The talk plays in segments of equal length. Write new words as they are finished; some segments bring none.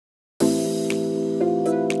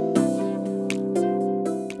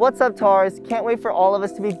What's up, TARs? Can't wait for all of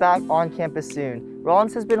us to be back on campus soon.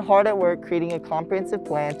 Rollins has been hard at work creating a comprehensive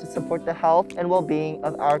plan to support the health and well-being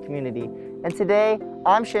of our community. And today,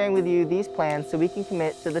 I'm sharing with you these plans so we can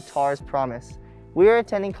commit to the TARs promise. We are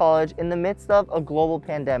attending college in the midst of a global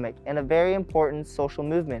pandemic and a very important social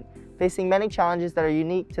movement, facing many challenges that are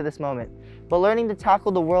unique to this moment. But learning to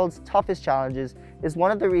tackle the world's toughest challenges is one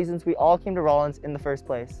of the reasons we all came to Rollins in the first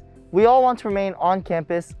place. We all want to remain on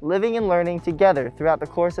campus, living and learning together throughout the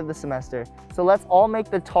course of the semester. So let's all make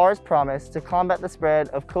the TARS promise to combat the spread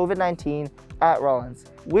of COVID-19 at Rollins.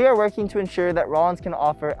 We are working to ensure that Rollins can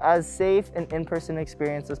offer as safe an in-person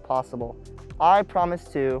experience as possible. I promise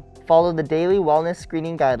to follow the daily wellness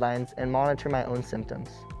screening guidelines and monitor my own symptoms.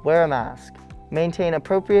 Wear a mask. Maintain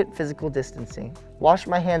appropriate physical distancing. Wash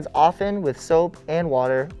my hands often with soap and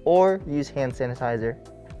water or use hand sanitizer.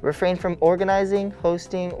 Refrain from organizing,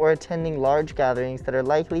 hosting, or attending large gatherings that are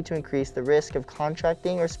likely to increase the risk of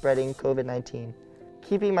contracting or spreading COVID-19.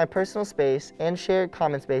 Keeping my personal space and shared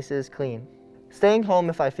common spaces clean. Staying home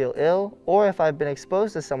if I feel ill or if I've been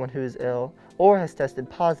exposed to someone who is ill or has tested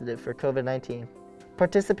positive for COVID-19.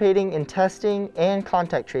 Participating in testing and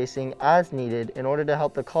contact tracing as needed in order to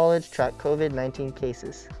help the college track COVID-19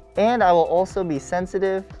 cases. And I will also be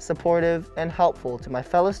sensitive, supportive, and helpful to my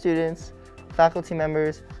fellow students, faculty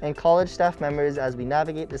members, and college staff members as we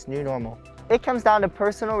navigate this new normal. It comes down to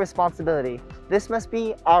personal responsibility. This must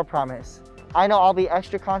be our promise. I know I'll be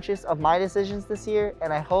extra conscious of my decisions this year,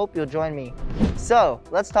 and I hope you'll join me. So,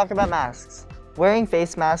 let's talk about masks. Wearing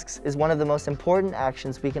face masks is one of the most important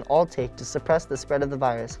actions we can all take to suppress the spread of the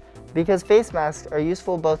virus, because face masks are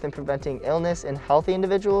useful both in preventing illness in healthy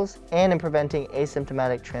individuals and in preventing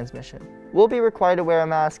asymptomatic transmission. We'll be required to wear a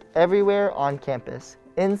mask everywhere on campus,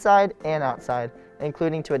 inside and outside,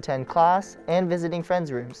 including to attend class and visiting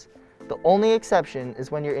friends' rooms. The only exception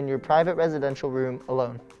is when you're in your private residential room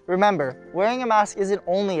alone. Remember, wearing a mask isn't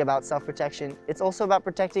only about self-protection, it's also about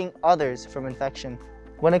protecting others from infection.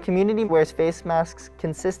 When a community wears face masks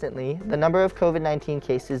consistently, the number of COVID-19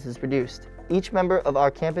 cases is reduced. Each member of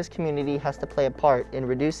our campus community has to play a part in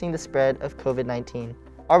reducing the spread of COVID-19.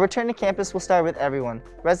 Our return to campus will start with everyone,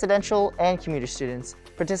 residential and commuter students,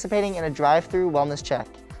 participating in a drive-thru wellness check.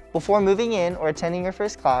 Before moving in or attending your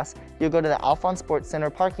first class, you'll go to the Alphon Sports Center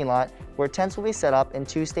parking lot where tents will be set up in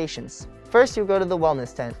 2 stations. First, you'll go to the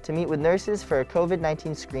wellness tent to meet with nurses for a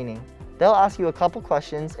COVID-19 screening. They'll ask you a couple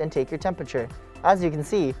questions and take your temperature. As you can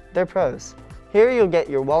see, they're pros. Here you'll get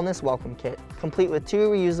your wellness welcome kit, complete with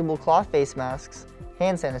 2 reusable cloth face masks,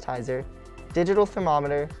 hand sanitizer, digital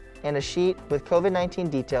thermometer, and a sheet with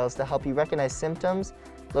COVID-19 details to help you recognize symptoms,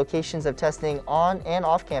 locations of testing on and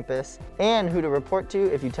off campus, and who to report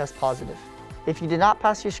to if you test positive. If you did not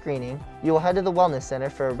pass your screening, you will head to the Wellness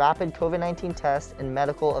Center for a rapid COVID-19 test and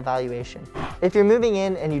medical evaluation. If you're moving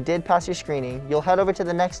in and you did pass your screening, you'll head over to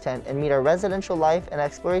the next tent and meet our Residential Life and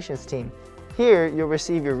Explorations team. Here, you'll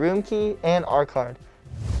receive your room key and R card.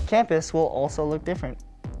 Campus will also look different.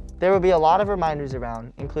 There will be a lot of reminders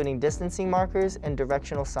around, including distancing markers and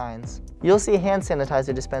directional signs. You'll see hand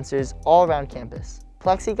sanitizer dispensers all around campus.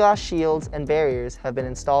 Plexiglass shields and barriers have been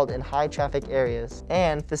installed in high traffic areas,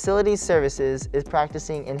 and Facilities Services is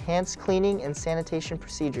practicing enhanced cleaning and sanitation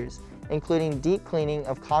procedures, including deep cleaning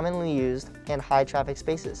of commonly used and high traffic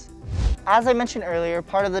spaces. As I mentioned earlier,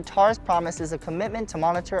 part of the TARS promise is a commitment to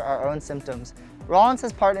monitor our own symptoms. Rollins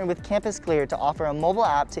has partnered with CampusClear to offer a mobile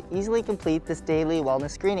app to easily complete this daily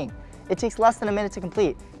wellness screening. It takes less than a minute to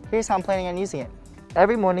complete. Here's how I'm planning on using it.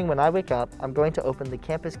 Every morning when I wake up, I'm going to open the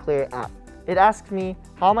CampusClear app. It asks me,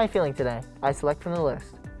 how am I feeling today? I select from the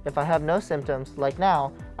list. If I have no symptoms, like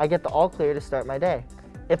now, I get the all clear to start my day.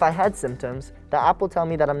 If I had symptoms, the app will tell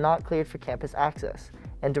me that I'm not cleared for campus access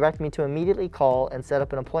and direct me to immediately call and set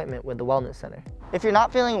up an appointment with the Wellness Center. If you're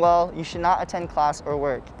not feeling well, you should not attend class or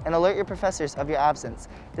work, and alert your professors of your absence.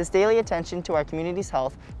 This daily attention to our community's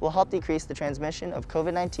health will help decrease the transmission of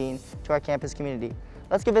COVID-19 to our campus community.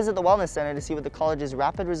 Let's go visit the Wellness Center to see what the college's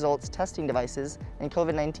rapid results testing devices and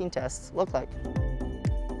COVID-19 tests look like.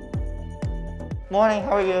 Morning,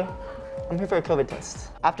 how are you? I'm here for a COVID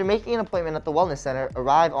test. After making an appointment at the Wellness Center,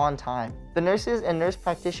 arrive on time. The nurses and nurse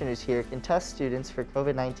practitioners here can test students for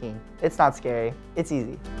COVID-19. It's not scary, it's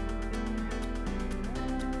easy.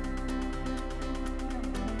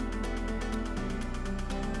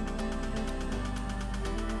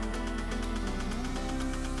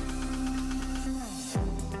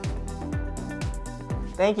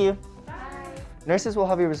 Thank you. Bye. Nurses will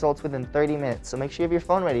have your results within 30 minutes, so make sure you have your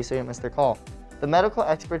phone ready so you don't miss their call. The medical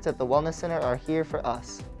experts at the Wellness Center are here for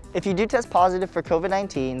us. If you do test positive for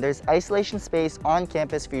COVID-19, there's isolation space on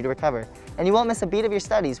campus for you to recover, and you won't miss a beat of your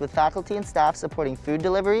studies with faculty and staff supporting food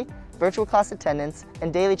delivery, virtual class attendance,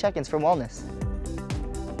 and daily check-ins for wellness.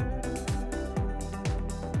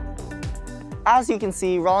 As you can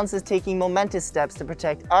see, Rollins is taking momentous steps to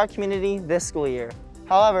protect our community this school year.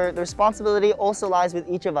 However, the responsibility also lies with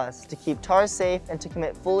each of us to keep TARS safe and to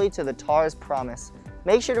commit fully to the TARS promise.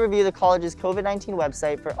 Make sure to review the college's COVID-19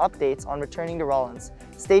 website for updates on returning to Rollins.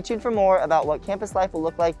 Stay tuned for more about what campus life will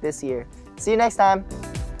look like this year. See you next time.